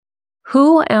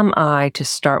Who am I to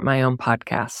start my own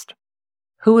podcast?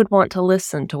 Who would want to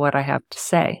listen to what I have to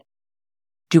say?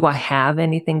 Do I have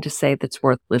anything to say that's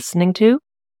worth listening to?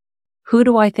 Who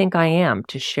do I think I am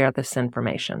to share this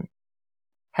information?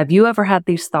 Have you ever had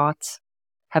these thoughts?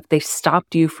 Have they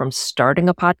stopped you from starting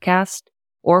a podcast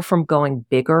or from going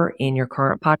bigger in your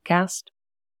current podcast?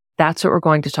 That's what we're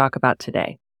going to talk about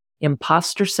today.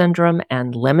 Imposter syndrome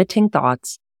and limiting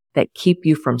thoughts that keep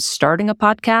you from starting a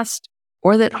podcast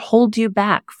or that hold you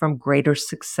back from greater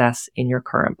success in your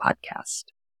current podcast.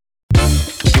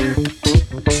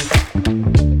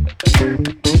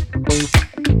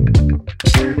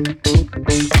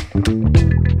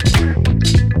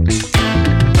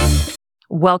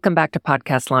 Welcome back to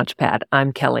Podcast Launchpad.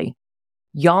 I'm Kelly.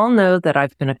 Y'all know that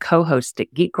I've been a co-host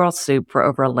at Geek Girl Soup for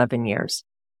over 11 years.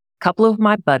 A couple of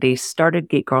my buddies started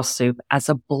Geek Girl Soup as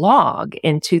a blog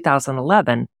in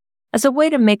 2011 as a way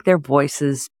to make their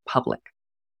voices public.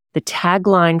 The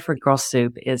tagline for Girl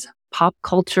Soup is pop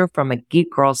culture from a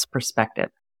geek girl's perspective.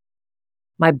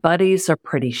 My buddies are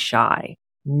pretty shy,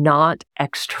 not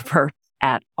extroverts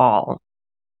at all.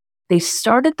 They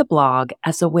started the blog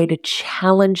as a way to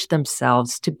challenge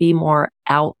themselves to be more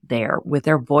out there with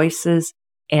their voices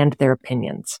and their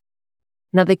opinions.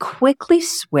 Now, they quickly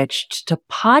switched to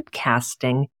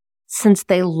podcasting since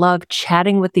they love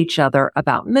chatting with each other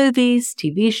about movies,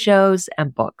 TV shows,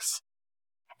 and books.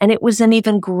 And it was an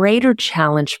even greater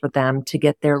challenge for them to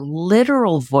get their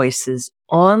literal voices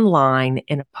online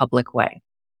in a public way.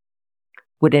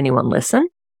 Would anyone listen?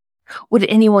 Would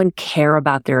anyone care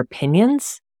about their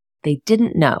opinions? They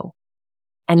didn't know.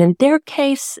 And in their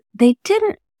case, they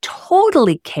didn't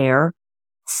totally care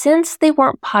since they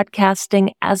weren't podcasting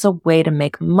as a way to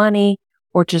make money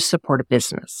or to support a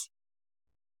business.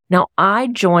 Now, I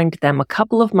joined them a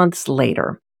couple of months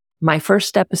later. My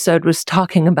first episode was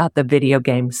talking about the video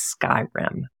game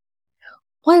Skyrim.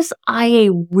 Was I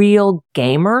a real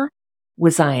gamer?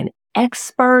 Was I an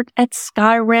expert at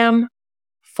Skyrim?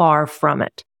 Far from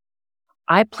it.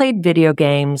 I played video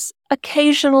games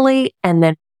occasionally and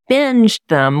then binged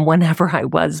them whenever I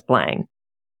was playing.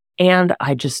 And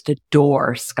I just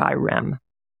adore Skyrim.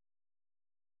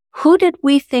 Who did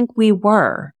we think we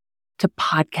were to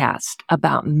podcast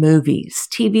about movies,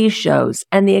 TV shows,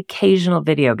 and the occasional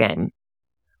video game?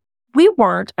 We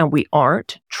weren't and we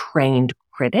aren't trained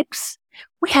critics.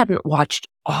 We hadn't watched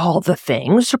all the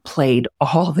things or played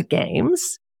all the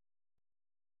games.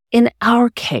 In our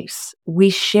case,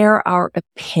 we share our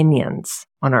opinions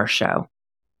on our show.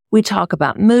 We talk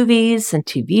about movies and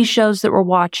TV shows that we're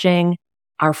watching,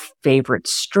 our favorite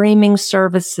streaming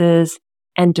services,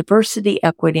 and diversity,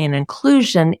 equity, and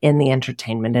inclusion in the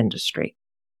entertainment industry.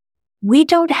 We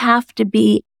don't have to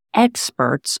be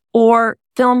experts or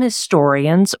film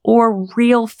historians or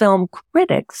real film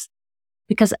critics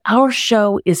because our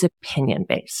show is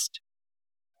opinion-based.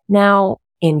 Now,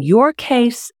 in your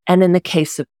case and in the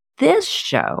case of this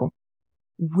show,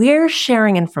 we're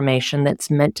sharing information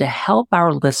that's meant to help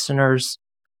our listeners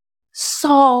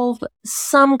solve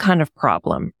some kind of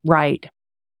problem, right?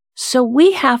 So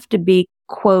we have to be,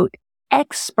 quote,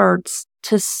 experts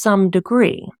to some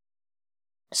degree.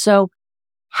 So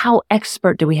how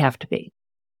expert do we have to be?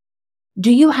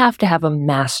 Do you have to have a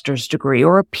master's degree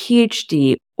or a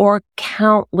PhD or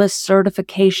countless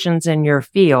certifications in your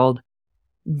field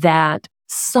that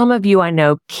some of you I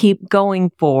know keep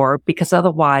going for because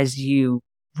otherwise you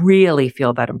really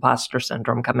feel that imposter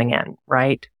syndrome coming in,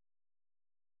 right?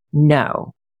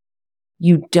 No,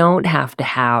 you don't have to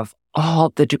have all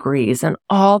the degrees and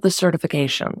all the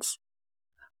certifications,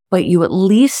 but you at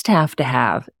least have to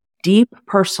have deep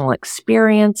personal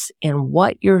experience in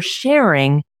what you're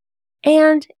sharing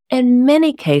and, in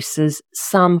many cases,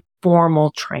 some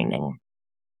formal training.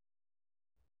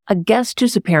 A guest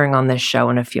who's appearing on this show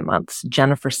in a few months,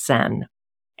 Jennifer Sen,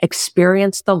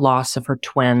 experienced the loss of her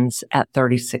twins at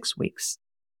 36 weeks.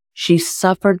 She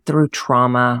suffered through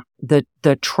trauma, the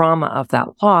trauma of that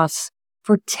loss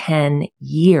for 10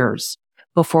 years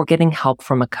before getting help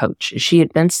from a coach. She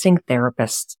had been seeing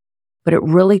therapists, but it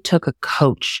really took a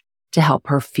coach to help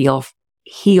her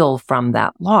heal from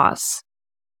that loss.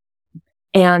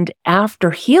 And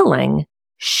after healing,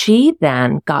 she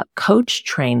then got coach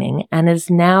training and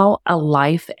is now a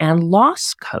life and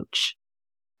loss coach.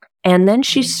 And then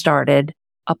she started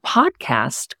a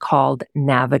podcast called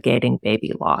Navigating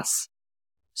Baby Loss.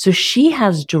 So she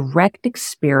has direct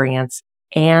experience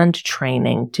and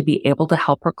training to be able to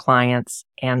help her clients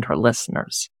and her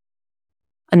listeners.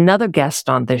 Another guest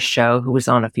on this show who was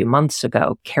on a few months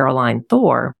ago, Caroline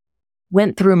Thor,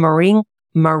 went through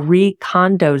Marie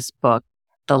Kondo's book,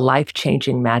 The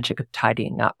Life-Changing Magic of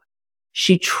Tidying Up.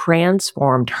 She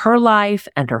transformed her life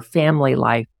and her family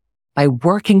life by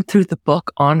working through the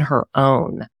book on her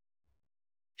own.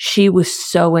 She was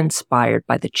so inspired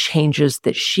by the changes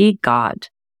that she got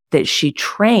that she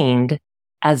trained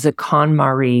as a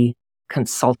KonMari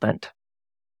consultant.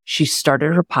 She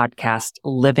started her podcast,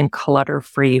 Living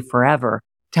Clutter-Free Forever,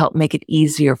 to help make it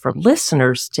easier for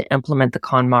listeners to implement the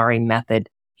KonMari method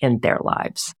in their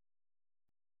lives.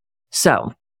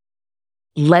 So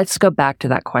let's go back to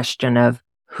that question of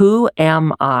who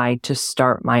am I to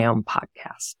start my own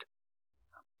podcast?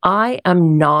 I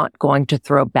am not going to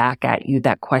throw back at you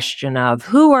that question of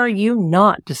who are you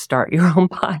not to start your own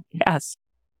podcast?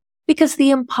 Because the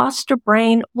imposter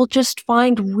brain will just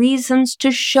find reasons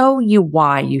to show you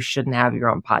why you shouldn't have your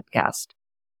own podcast,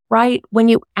 right? When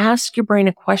you ask your brain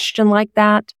a question like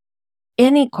that,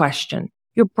 any question,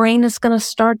 your brain is going to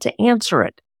start to answer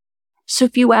it. So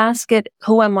if you ask it,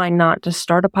 who am I not to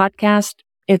start a podcast?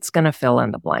 It's going to fill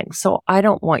in the blank. So I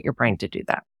don't want your brain to do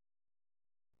that.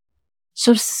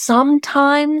 So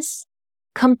sometimes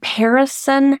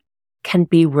comparison can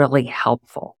be really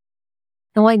helpful.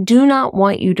 Now, I do not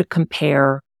want you to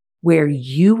compare where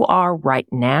you are right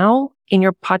now in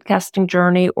your podcasting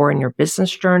journey or in your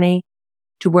business journey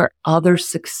to where other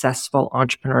successful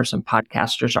entrepreneurs and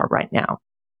podcasters are right now.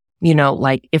 You know,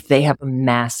 like if they have a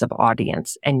massive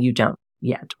audience and you don't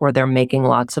yet, or they're making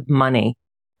lots of money,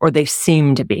 or they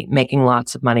seem to be making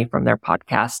lots of money from their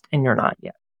podcast and you're not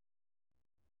yet.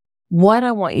 What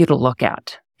I want you to look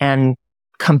at and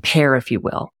compare, if you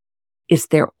will, is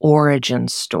their origin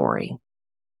story.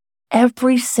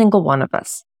 Every single one of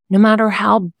us, no matter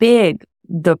how big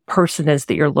the person is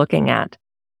that you're looking at,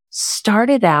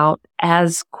 started out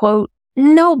as, quote,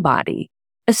 nobody,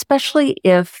 especially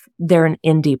if they're an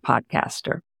indie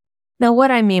podcaster. Now,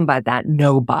 what I mean by that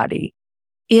nobody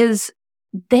is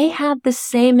they had the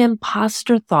same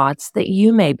imposter thoughts that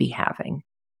you may be having.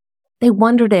 They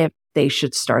wondered if they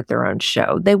should start their own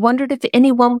show. They wondered if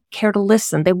anyone would care to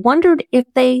listen. They wondered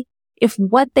if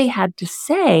what they had to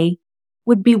say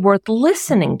would be worth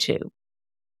listening to.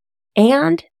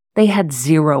 And they had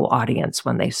zero audience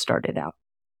when they started out.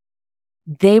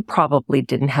 They probably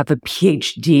didn't have a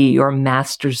PhD or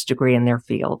master's degree in their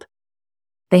field.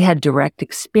 They had direct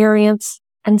experience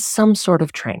and some sort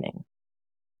of training.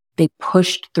 They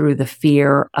pushed through the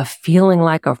fear of feeling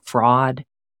like a fraud.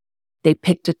 They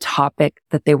picked a topic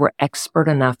that they were expert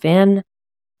enough in.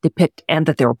 And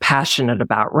that they were passionate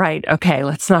about, right? Okay,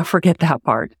 let's not forget that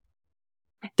part.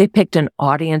 They picked an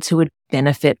audience who would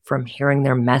benefit from hearing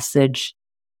their message.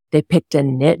 They picked a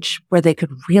niche where they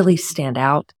could really stand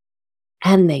out,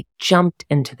 and they jumped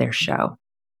into their show.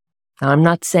 Now, I'm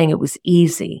not saying it was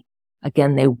easy.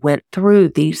 Again, they went through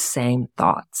these same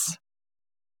thoughts.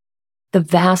 The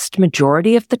vast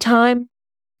majority of the time,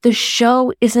 the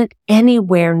show isn't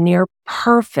anywhere near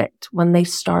perfect when they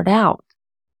start out.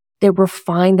 They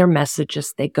refine their message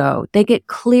as they go. They get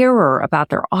clearer about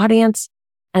their audience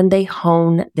and they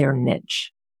hone their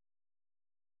niche.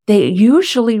 They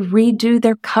usually redo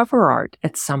their cover art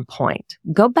at some point.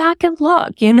 Go back and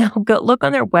look, go look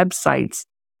on their websites.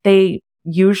 They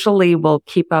usually will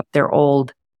keep up their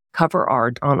old cover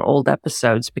art on old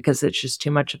episodes because it's just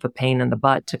too much of a pain in the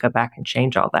butt to go back and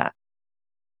change all that.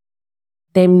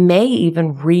 They may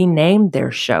even rename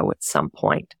their show at some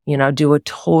point, do a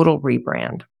total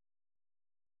rebrand.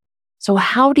 So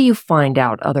how do you find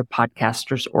out other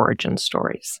podcasters' origin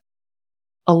stories?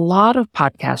 A lot of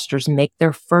podcasters make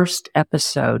their first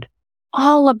episode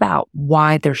all about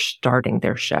why they're starting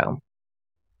their show.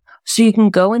 So you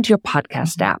can go into your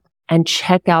podcast app and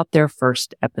check out their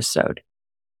first episode.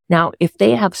 Now, if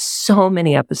they have so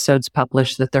many episodes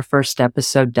published that their first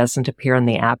episode doesn't appear in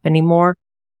the app anymore,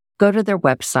 go to their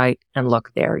website and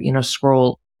look there,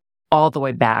 scroll all the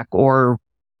way back or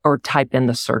type in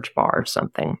the search bar or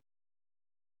something.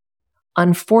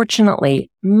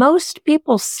 Unfortunately, most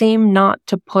people seem not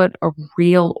to put a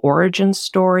real origin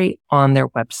story on their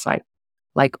website,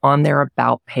 like on their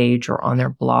about page or on their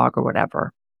blog or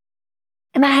whatever.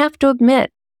 And I have to admit,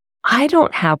 I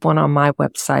don't have one on my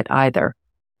website either,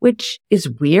 which is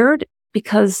weird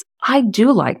because I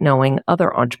do like knowing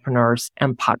other entrepreneurs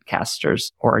and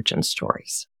podcasters' origin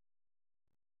stories.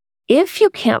 If you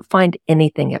can't find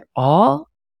anything at all,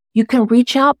 you can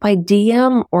reach out by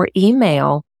DM or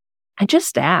email and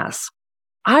just ask.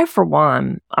 I, for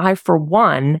one,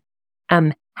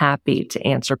 am happy to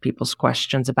answer people's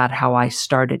questions about how I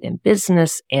started in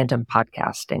business and in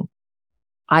podcasting.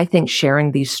 I think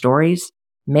sharing these stories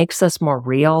makes us more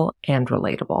real and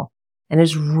relatable and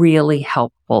is really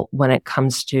helpful when it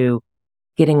comes to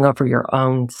getting over your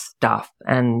own stuff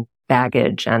and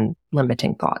baggage and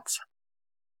limiting thoughts.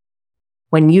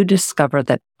 when you discover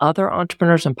that other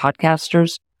entrepreneurs and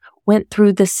podcasters went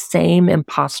through the same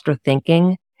imposter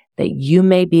thinking that you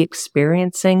may be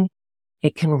experiencing,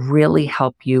 it can really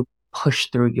help you push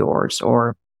through yours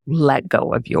or let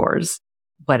go of yours,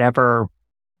 whatever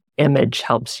image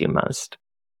helps you most.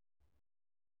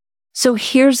 So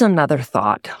here's another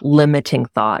thought, limiting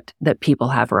thought that people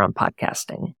have around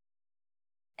podcasting.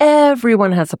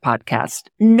 Everyone has a podcast.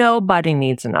 Nobody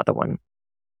needs another one.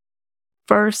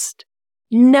 First,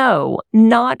 no,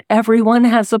 not everyone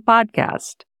has a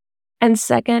podcast. And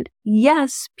second,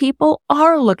 yes, people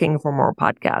are looking for more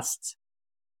podcasts.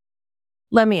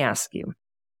 Let me ask you,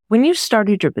 when you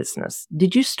started your business,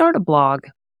 did you start a blog?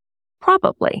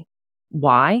 Probably.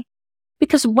 Why?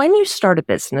 Because when you start a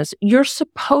business, you're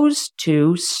supposed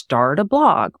to start a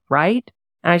blog, right?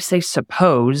 And I say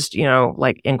supposed,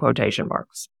 like in quotation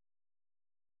marks.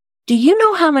 Do you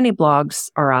know how many blogs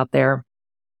are out there?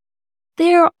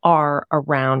 There are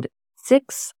around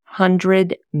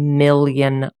 600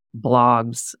 million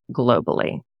blogs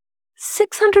globally.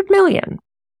 600 million.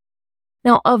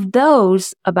 Now, of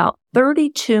those, about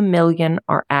 32 million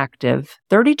are active,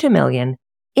 32 million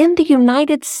in the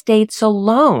United States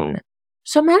alone.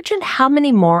 So imagine how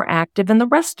many more active in the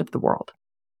rest of the world.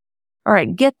 All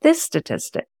right, get this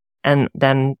statistic. And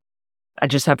then I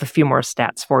just have a few more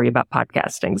stats for you about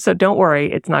podcasting. So don't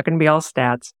worry, it's not going to be all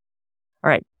stats. All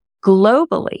right.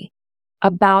 Globally,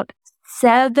 about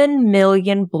 7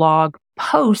 million blog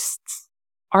posts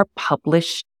are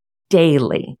published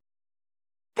daily.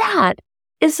 That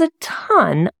is a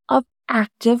ton of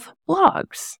active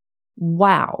blogs.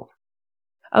 Wow.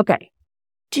 Okay.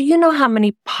 Do you know how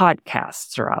many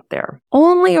podcasts are out there?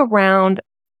 Only around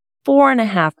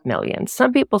 4.5 million.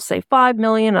 Some people say 5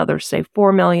 million, others say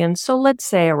 4 million. So let's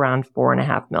say around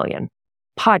 4.5 million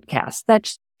podcasts.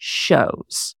 That's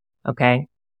shows. Okay.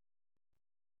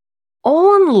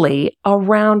 Only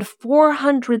around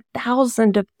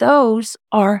 400,000 of those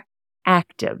are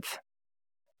active.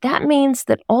 That means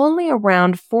that only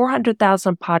around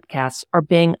 400,000 podcasts are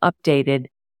being updated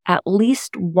at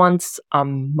least once a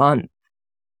month.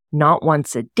 Not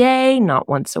once a day, not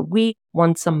once a week,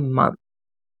 once a month.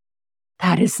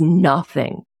 That is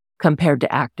nothing compared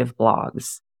to active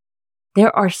blogs.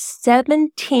 There are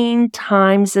 17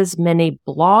 times as many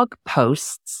blog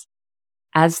posts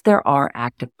as there are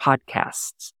active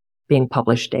podcasts being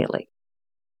published daily.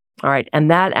 All right. And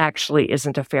that actually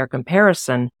isn't a fair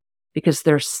comparison because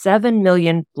there's 7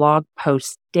 million blog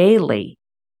posts daily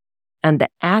and the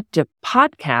active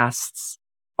podcasts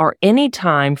are any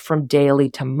time from daily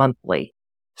to monthly.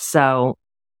 So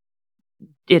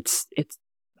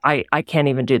I can't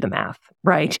even do the math,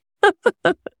 right?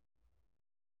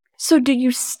 So do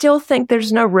you still think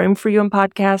there's no room for you in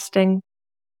podcasting?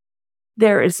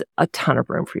 There is a ton of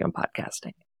room for you in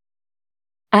podcasting.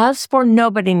 As for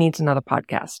nobody needs another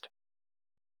podcast,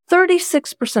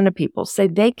 36% of people say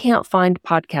they can't find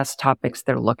podcast topics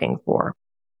they're looking for.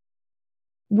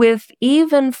 With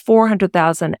even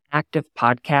 400,000 active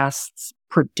podcasts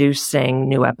producing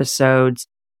new episodes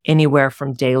anywhere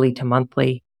from daily to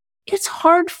monthly, it's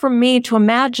hard for me to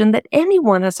imagine that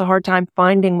anyone has a hard time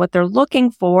finding what they're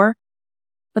looking for.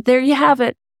 But there you have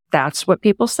it. That's what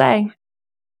people say.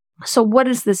 So what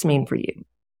does this mean for you?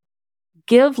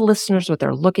 Give listeners what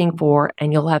they're looking for,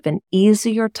 and you'll have an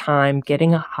easier time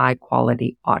getting a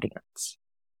high-quality audience.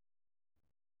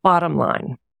 Bottom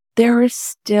line, there is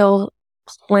still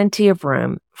plenty of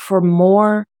room for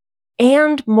more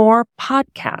and more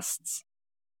podcasts.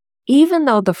 Even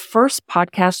though the first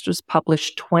podcast was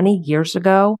published 20 years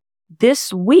ago,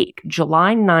 this week,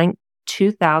 July 9th,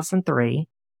 2003,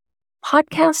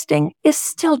 podcasting is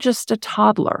still just a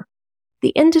toddler. The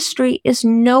industry is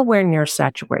nowhere near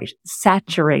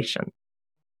saturation.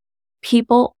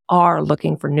 People are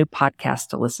looking for new podcasts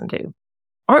to listen to.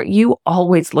 Aren't you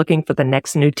always looking for the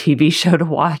next new TV show to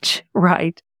watch,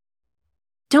 right?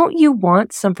 Don't you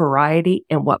want some variety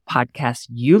in what podcasts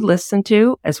you listen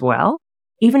to as well?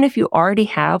 Even if you already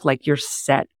have like your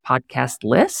set podcast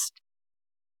list,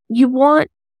 you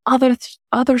want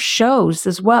other shows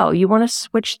as well. You want to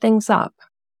switch things up.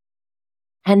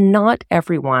 And not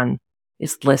everyone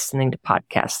is listening to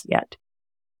podcasts yet.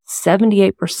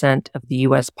 78% of the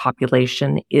U.S.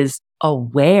 population is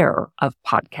aware of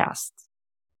podcasts,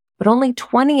 but only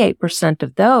 28%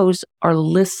 of those are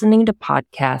listening to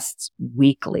podcasts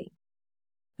weekly.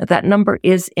 Now, that number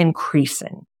is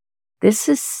increasing. This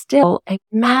is still a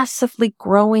massively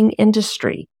growing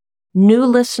industry. New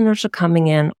listeners are coming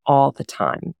in all the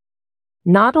time.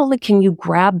 Not only can you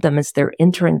grab them as they're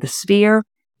entering the sphere,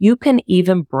 you can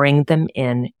even bring them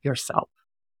in yourself.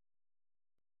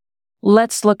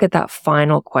 Let's look at that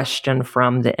final question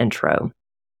from the intro.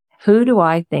 Who do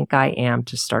I think I am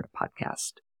to start a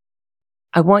podcast?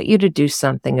 I want you to do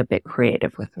something a bit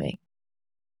creative with me.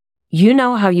 You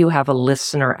know how you have a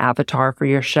listener avatar for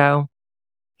your show?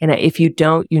 And if you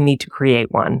don't, you need to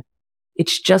create one.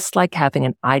 It's just like having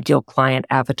an ideal client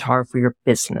avatar for your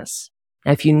business.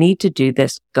 Now, if you need to do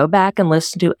this, go back and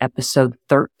listen to episode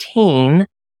 13,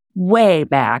 way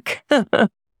back,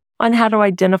 on how to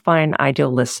identify an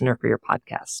ideal listener for your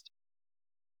podcast.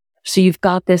 So you've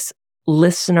got this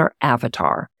listener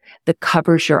avatar that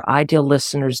covers your ideal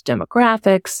listener's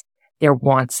demographics, their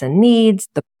wants and needs,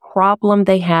 the problem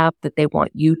they have that they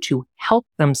want you to help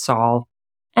them solve,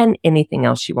 and anything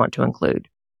else you want to include.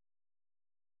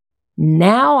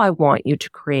 Now I want you to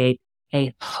create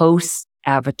a host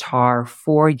avatar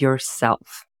for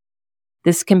yourself.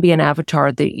 This can be an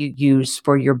avatar that you use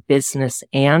for your business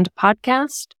and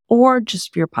podcast, or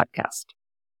just for your podcast.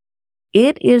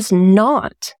 It is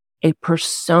not a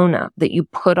persona that you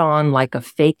put on like a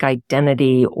fake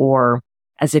identity or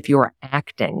as if you're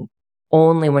acting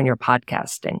only when you're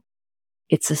podcasting.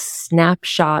 It's a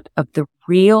snapshot of the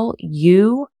real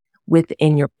you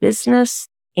within your business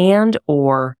and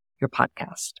or your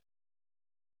podcast.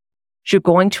 You're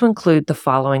going to include the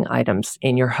following items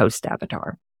in your host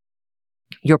avatar.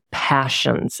 Your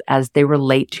passions as they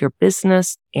relate to your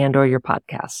business and or your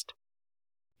podcast.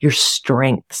 Your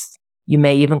strengths. You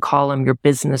may even call them your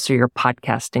business or your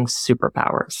podcasting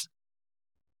superpowers.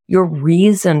 Your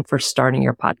reason for starting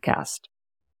your podcast.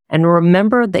 And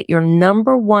remember that your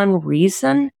number one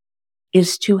reason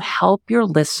is to help your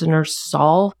listeners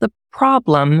solve the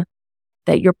problem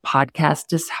that your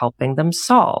podcast is helping them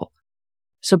solve.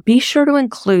 So be sure to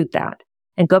include that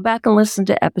and go back and listen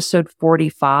to episode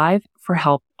 45 for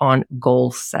help on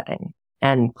goal setting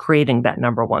and creating that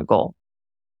number one goal.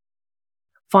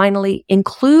 Finally,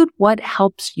 include what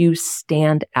helps you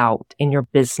stand out in your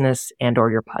business and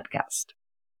or your podcast.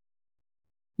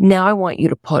 Now I want you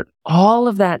to put all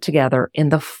of that together in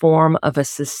the form of a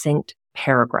succinct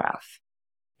paragraph.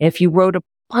 If you wrote a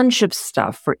bunch of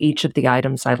stuff for each of the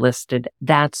items I listed,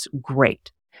 that's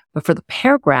great. But for the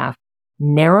paragraph,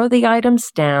 narrow the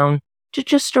items down to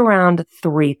just around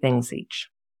 3 things each.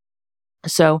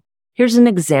 So here's an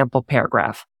example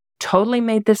paragraph. Totally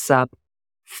made this up.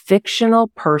 Fictional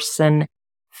person,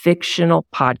 fictional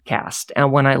podcast.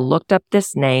 And when I looked up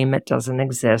this name, it doesn't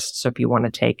exist. So if you want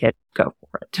to take it, go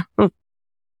for it.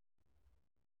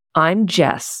 I'm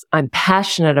Jess. I'm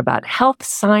passionate about health,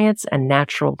 science, and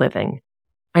natural living.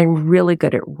 I'm really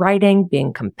good at writing,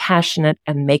 being compassionate,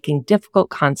 and making difficult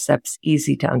concepts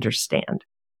easy to understand.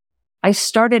 I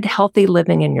started Healthy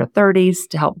Living in Your 30s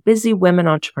to help busy women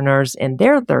entrepreneurs in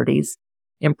their 30s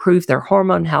improve their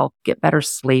hormone health, get better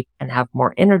sleep, and have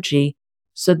more energy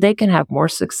so they can have more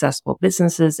successful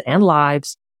businesses and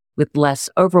lives with less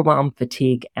overwhelm,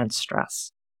 fatigue, and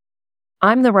stress.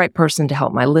 I'm the right person to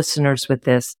help my listeners with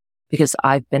this because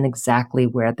I've been exactly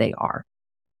where they are.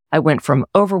 I went from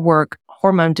overwork,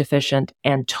 hormone deficient,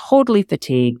 and totally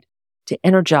fatigued to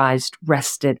energized,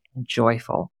 rested, and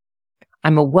joyful.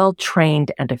 I'm a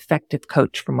well-trained and effective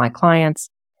coach for my clients,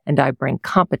 and I bring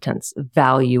competence,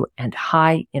 value, and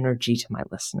high energy to my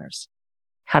listeners.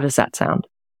 How does that sound?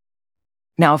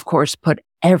 Now, of course, put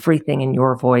everything in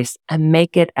your voice and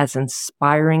make it as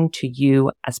inspiring to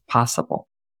you as possible.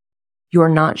 You're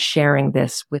not sharing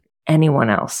this with anyone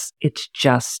else. It's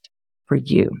just for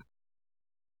you.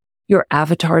 Your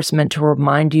avatar is meant to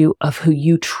remind you of who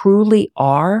you truly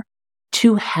are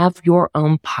to have your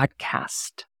own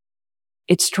podcast.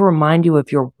 It's to remind you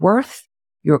of your worth,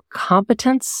 your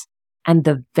competence, and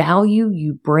the value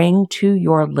you bring to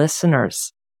your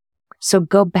listeners. So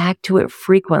go back to it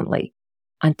frequently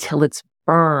until it's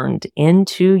burned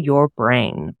into your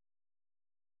brain.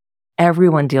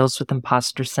 Everyone deals with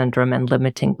imposter syndrome and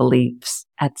limiting beliefs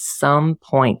at some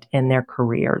point in their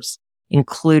careers,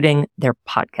 including their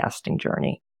podcasting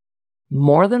journey.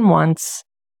 More than once,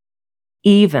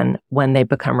 even when they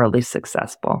become really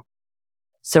successful.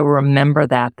 So remember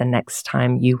that the next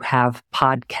time you have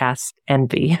podcast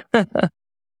envy.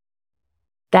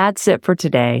 That's it for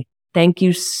today. Thank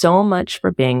you so much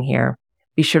for being here.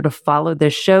 Be sure to follow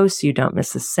this show so you don't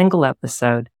miss a single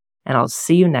episode. And I'll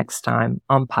see you next time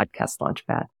on Podcast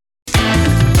Launchpad.